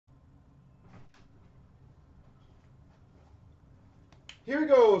Here we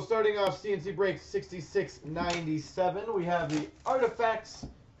go. Starting off CNC break 6697. We have the Artifacts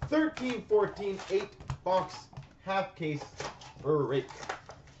 1314 8-box half case break.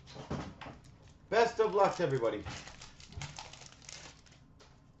 Best of luck to everybody.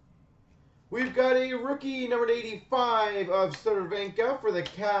 We've got a rookie number 85 of Cervenka for the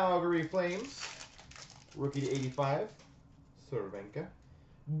Calgary Flames. Rookie to 85, Cervenka.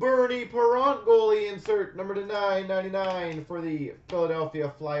 Bernie Parent goalie insert number to 999 for the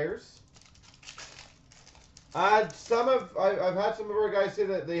Philadelphia Flyers. I've had some of our guys say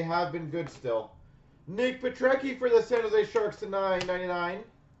that they have been good still. Nick Petrecki for the San Jose Sharks to 999.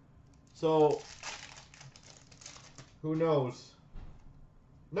 So who knows?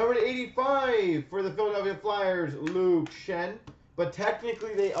 Number to 85 for the Philadelphia Flyers, Luke Shen. But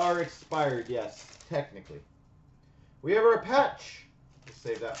technically they are expired, yes. Technically. We have our patch. Let's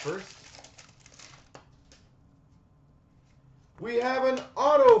save that first. We have an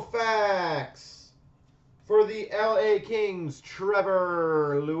Autofax for the LA Kings,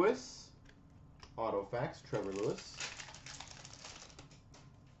 Trevor Lewis. Autofax, Trevor Lewis.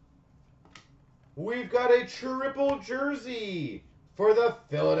 We've got a triple jersey for the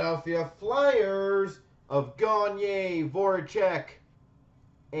Philadelphia Flyers of Gagne, Voracek,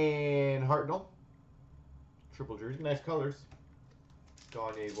 and Hartnell. Triple jersey, nice colors.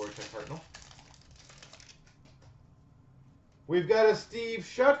 Gagne, Voracek, Hartnell. We've got a Steve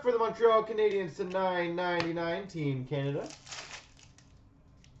Shutt for the Montreal Canadiens to 999, Team Canada.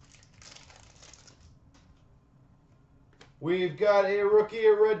 We've got a rookie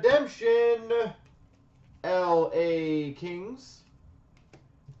redemption, LA Kings.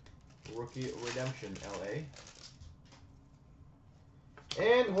 Rookie redemption, LA.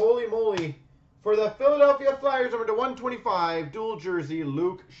 And holy moly, for the Philadelphia Flyers, number to 125, dual jersey,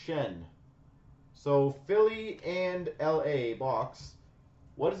 Luke Shen. So Philly and LA box.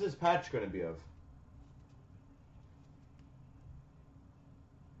 What is this patch going to be of?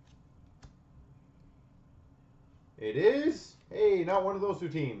 It is, hey, not one of those two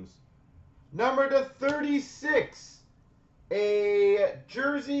teams. Number to 36, a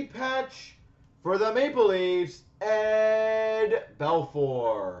jersey patch for the Maple Leafs, Ed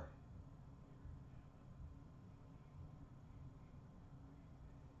Belfour.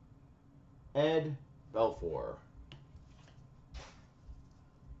 Ed Belfour.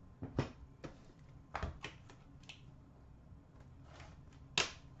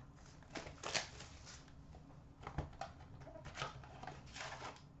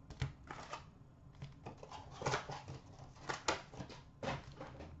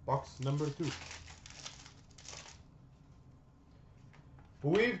 Box number 2.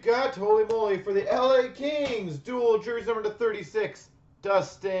 We've got, holy moly, for the LA Kings, dual jersey number to 36,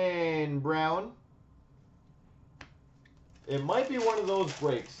 Dustin Brown. It might be one of those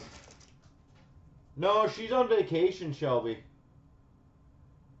breaks. No, she's on vacation, Shelby.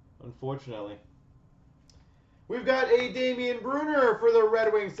 Unfortunately. We've got a Damian Brunner for the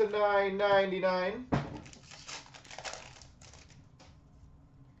Red Wings to 999.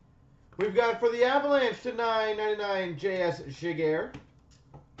 We've got for the Avalanche to 999, J.S. Giguère.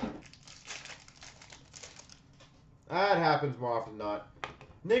 That happens more often than not.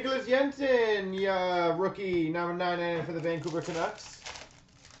 Nicholas Jensen, rookie, number 999 for the Vancouver Canucks.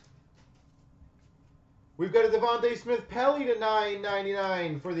 We've got a Devontae Smith-Pelly to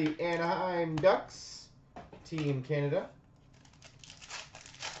 999 for the Anaheim Ducks, Team Canada.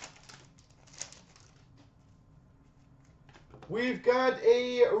 We've got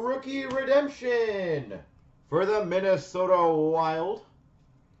a rookie redemption for the Minnesota Wild.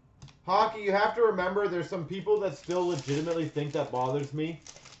 Hockey, you have to remember there's some people that still legitimately think that bothers me,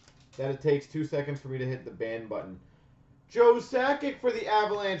 that it takes 2 seconds for me to hit the ban button. Joe Sakic for the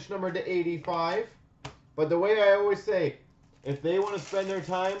Avalanche, number to 85. But the way I always say, if they want to spend their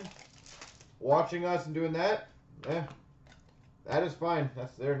time watching us and doing that, that is fine.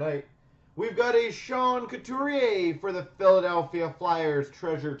 That's their night. We've got a Sean Couturier for the Philadelphia Flyers,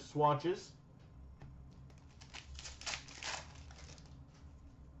 treasured swatches.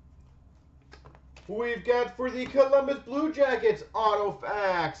 We've got for the Columbus Blue Jackets,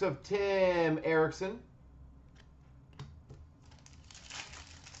 Autofax of Tim Erickson.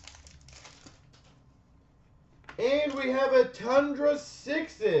 And we have a Tundra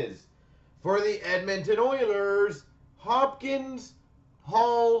Sixes for the Edmonton Oilers, Hopkins,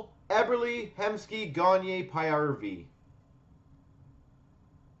 Hall, Eberle, Hemsky, Gagne, Payarvi.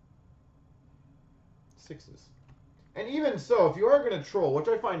 Sixes. And even so, if you are going to troll, which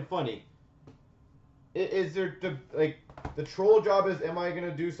I find funny, is there, the troll job is, am I going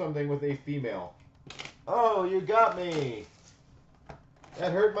to do something with a female? Oh, you got me.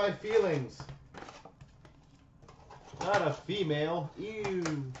 That hurt my feelings. Not a female.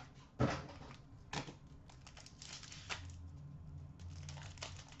 Ew.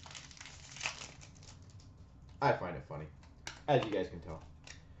 I find it funny, as you guys can tell.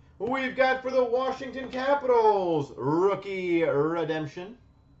 We've got for the Washington Capitals, rookie redemption.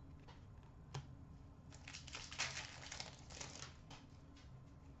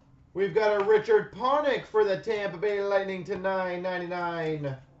 We've got a Richard Panik for the Tampa Bay Lightning to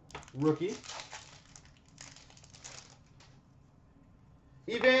 9.99 rookie.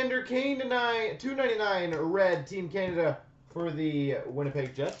 Evander Kane to 2.99 red Team Canada for the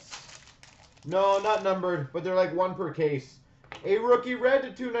Winnipeg Jets. No, not numbered, but they're like one per case. A rookie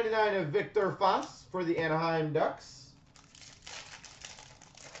red to 2.99 of Victor Foss for the Anaheim Ducks.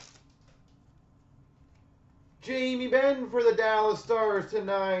 Jamie Benn for the Dallas Stars to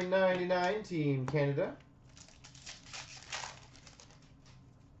 9.99 Team Canada.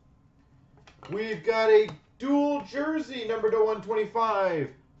 We've got a dual jersey number to 125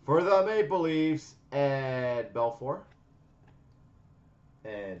 for the Maple Leafs, Ed Belfour.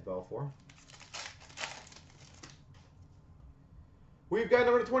 Ed Belfour. We've got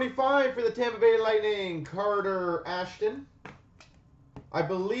number 25 for the Tampa Bay Lightning, Carter Ashton. I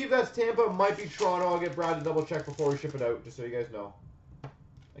believe that's Tampa. Might be Toronto. I'll get Brad to double check before we ship it out, just so you guys know.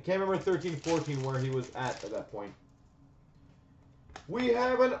 I can't remember 13-14 where he was at that point. We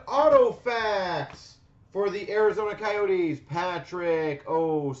have an Autofax for the Arizona Coyotes, Patrick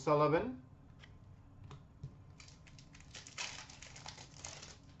O'Sullivan.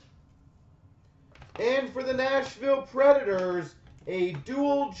 And for the Nashville Predators, a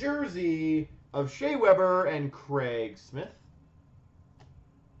dual jersey of Shea Weber and Craig Smith.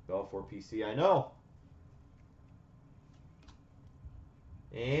 Belfour PC, I know.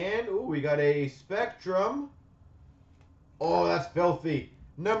 And, ooh, we got a Spectrum. Oh, that's filthy.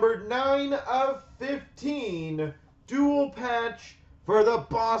 Number 9/15, dual patch for the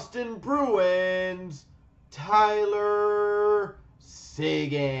Boston Bruins, Tyler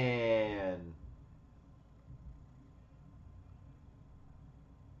Seguin.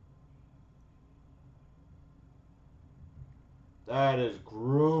 That is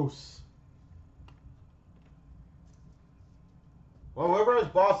gross. Well, whoever has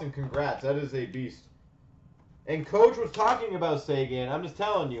Boston, congrats. That is a beast. And Coach was talking about Seguin. I'm just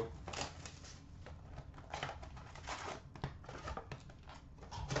telling you.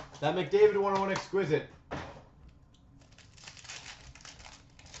 That McDavid 101 exquisite.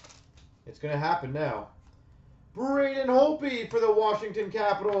 It's going to happen now. Braden Holtby for the Washington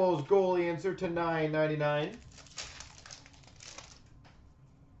Capitals. Goalie insert to 9.99.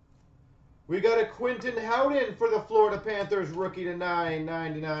 We got a Quentin Howden for the Florida Panthers, rookie to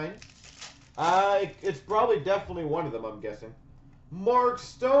 9.99. It's probably definitely one of them, I'm guessing. Mark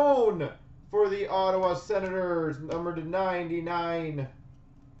Stone for the Ottawa Senators, number to 99,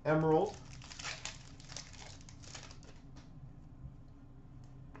 Emerald.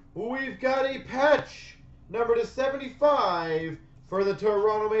 We've got a patch, number to 75, for the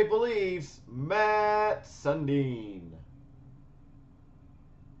Toronto Maple Leafs, Matt Sundin.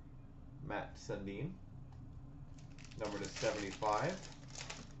 Matt Sundin, number to 75.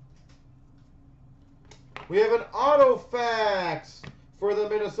 We have an Autofax for the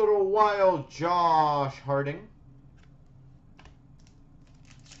Minnesota Wild, Josh Harding.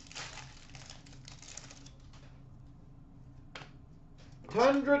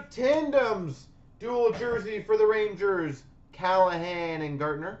 Tundra Tandems, dual jersey for the Rangers, Callahan and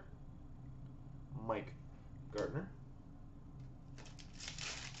Gartner. Mike Gartner.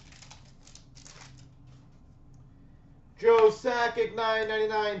 Joe Sakic,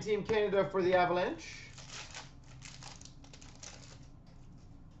 9.99, Team Canada for the Avalanche.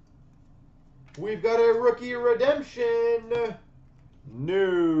 We've got a rookie redemption,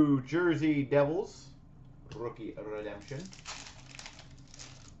 New Jersey Devils, rookie redemption.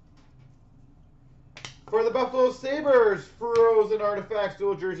 For the Buffalo Sabres, Frozen Artifacts,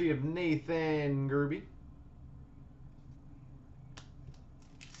 dual jersey of Nathan Gerby.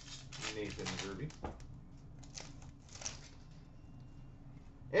 Nathan Gerby.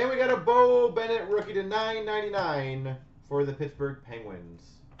 And we got a Bo Bennett rookie to 9.99 for the Pittsburgh Penguins.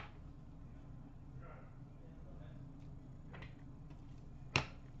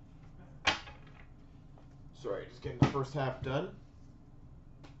 Sorry, just getting the first half done.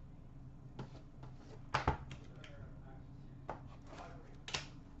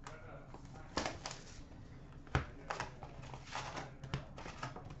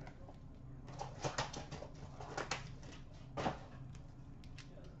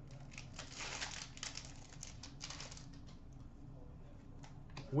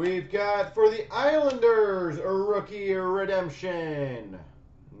 We've got for the Islanders a rookie redemption.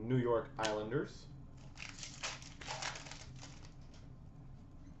 New York Islanders.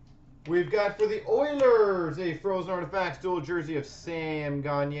 We've got for the Oilers a Frozen Artifacts dual jersey of Sam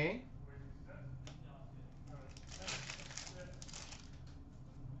Gagner.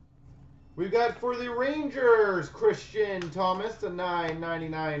 We've got for the Rangers Christian Thomas, the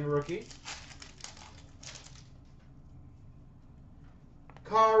 $9.99 rookie.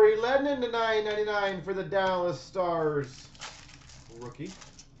 Kari Lednon to $9.99 for the Dallas Stars rookie.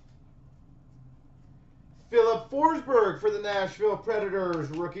 Philip Forsberg for the Nashville Predators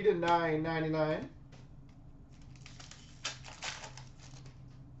rookie to $9.99.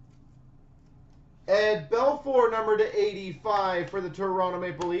 Ed Belfour number to 85 for the Toronto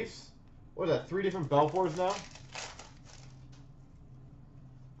Maple Leafs. What is that, 3 different Belfours now?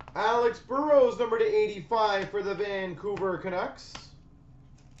 Alex Burrows number to 85 for the Vancouver Canucks.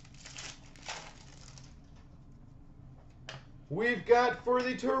 We've got for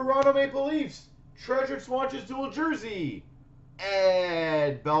the Toronto Maple Leafs, Treasured Swatches dual jersey,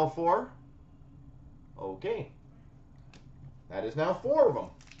 Ed Belfour. Okay. That is now 4 of them.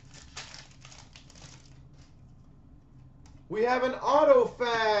 We have an auto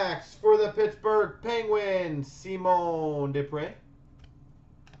fax for the Pittsburgh Penguins, Simon Desprez.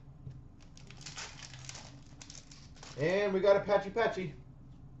 And we got a patchy.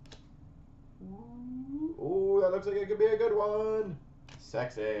 Oh, that looks like it could be a good one.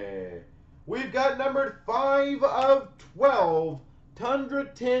 Sexy. We've got numbered 5 of 12 Tundra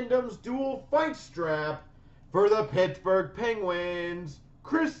Tandems dual fight strap for the Pittsburgh Penguins,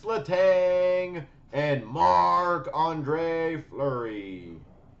 Chris Letang and Marc-Andre Fleury.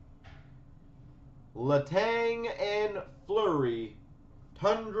 Letang and Fleury,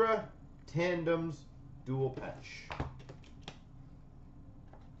 Tundra Tandems dual patch.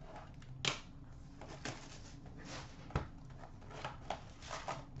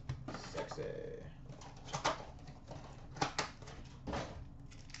 Sexy.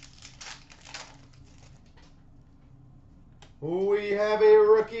 We have a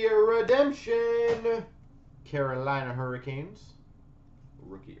rookie redemption, Carolina Hurricanes.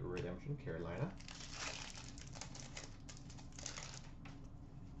 Rookie redemption, Carolina.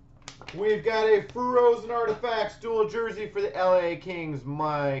 We've got a Frozen Artifacts dual jersey for the LA Kings,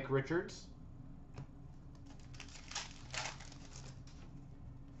 Mike Richards.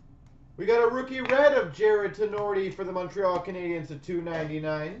 We got a rookie red of Jared Tenorti for the Montreal Canadiens at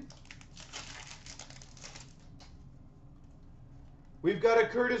 $2.99. We've got a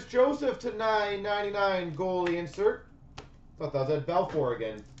Curtis Joseph to $9.99 goalie insert. Thought that was at Belfour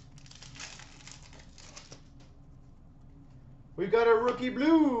again. We've got a rookie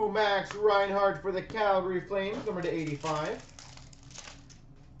blue Max Reinhardt for the Calgary Flames, number to 85.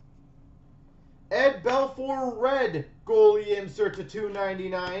 Ed Belfour red goalie insert to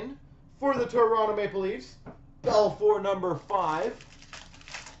 $2.99 for the Toronto Maple Leafs. Belfour number 5.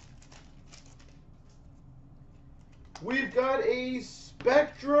 We've got a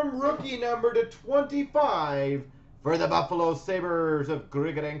Spectrum rookie number to 25 for the Buffalo Sabres of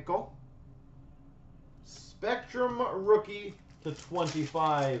Grigorenko. Spectrum rookie to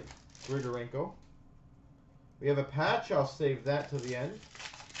 25, Grigorenko. We have a patch. I'll save that to the end.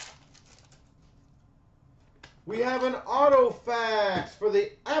 We have an auto fax for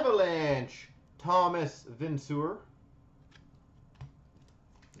the Avalanche, Thomas Vincour.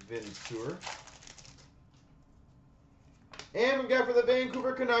 And we've got for the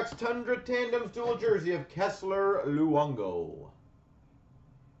Vancouver Canucks, Tundra Tandems dual jersey of Kessler Luongo.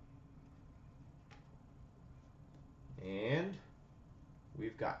 And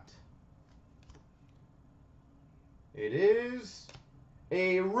we've got, it is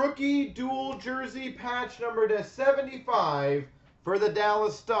a rookie dual jersey patch number to 75 for the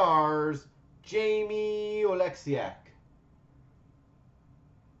Dallas Stars, Jamie Oleksiak.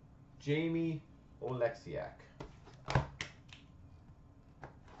 Jamie Oleksiak.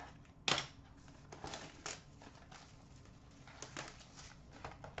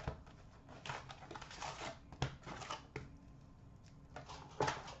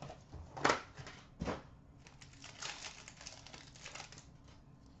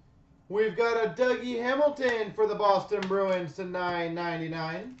 We've got a Dougie Hamilton for the Boston Bruins to $9.99.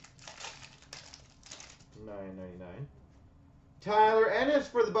 $9.99. Tyler Ennis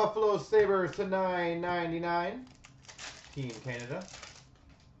for the Buffalo Sabres to $9.99. Team Canada.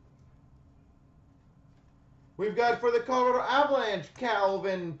 We've got for the Colorado Avalanche,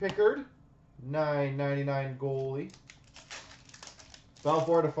 Calvin Pickard. $9.99 goalie.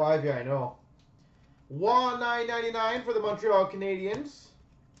 Belfour to 5, yeah, I know. $9.99 for the Montreal Canadiens.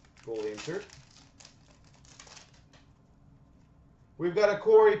 Goalie insert. We've got a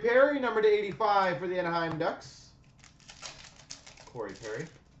Corey Perry, number to 85 for the Anaheim Ducks. Corey Perry.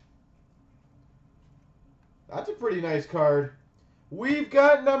 That's a pretty nice card. We've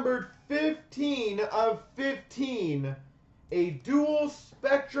got number 15 of 15, a dual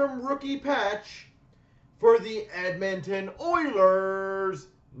spectrum rookie patch for the Edmonton Oilers,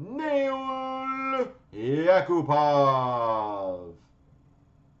 Nail Yakupov.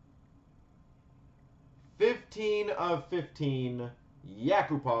 15 of 15,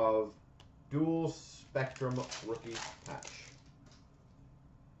 Yakupov, dual spectrum rookie patch.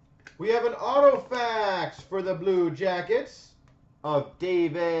 We have an autofax for the Blue Jackets of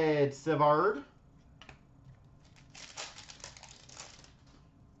David Savard.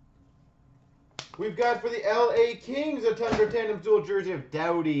 We've got for the LA Kings a Tundra Tandem dual jersey of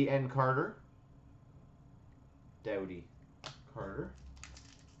Doughty and Carter. Doughty, Carter.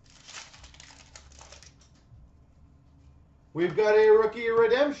 We've got a rookie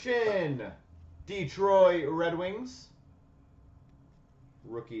redemption, Detroit Red Wings.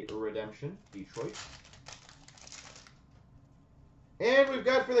 Rookie redemption, Detroit. And we've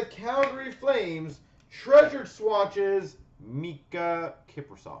got for the Calgary Flames, treasured swatches, Mika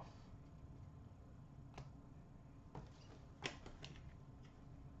Kiprasov.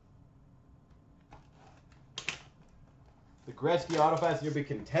 The Gretzky autopass, you'll be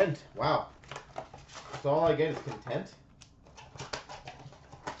content. Wow. That's all I get is content.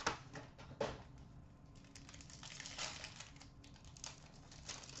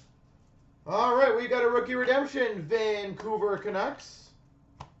 All right, we got a rookie redemption, Vancouver Canucks.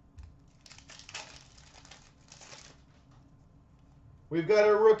 We've got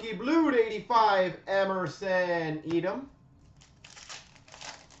a rookie blue to 85, Emerson Edom.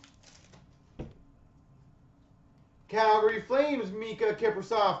 Calgary Flames, Mika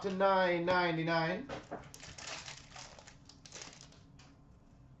Kiprasov to 9.99.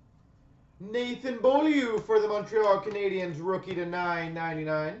 Nathan Beaulieu for the Montreal Canadiens, rookie to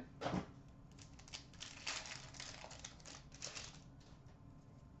 9.99.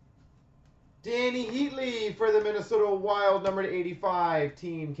 Danny Heatley for the Minnesota Wild, number to 85,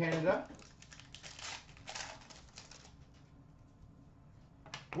 Team Canada.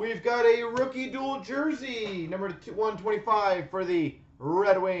 We've got a rookie dual jersey, number 125 for the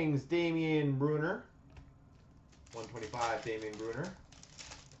Red Wings, Damian Brunner. 125, Damian Brunner.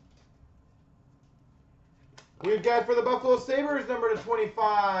 We've got for the Buffalo Sabres, number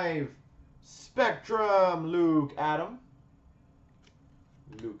 25, Spectrum, Luke Adam.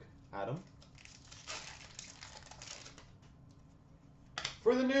 Luke Adam.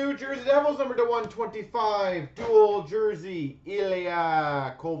 For the New Jersey Devils, number 125, dual jersey,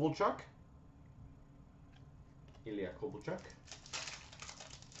 Ilya Kovalchuk. Ilya Kovalchuk.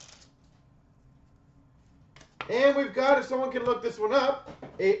 And we've got, if someone can look this one up,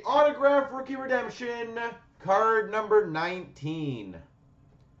 a autograph rookie redemption, card number 19.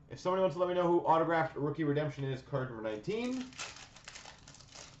 If somebody wants to let me know who autographed rookie redemption is, card number 19.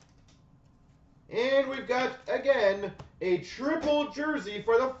 And we've got, again, a triple jersey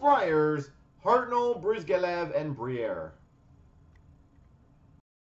for the Flyers, Hartnell, Brizgalev, and Briere.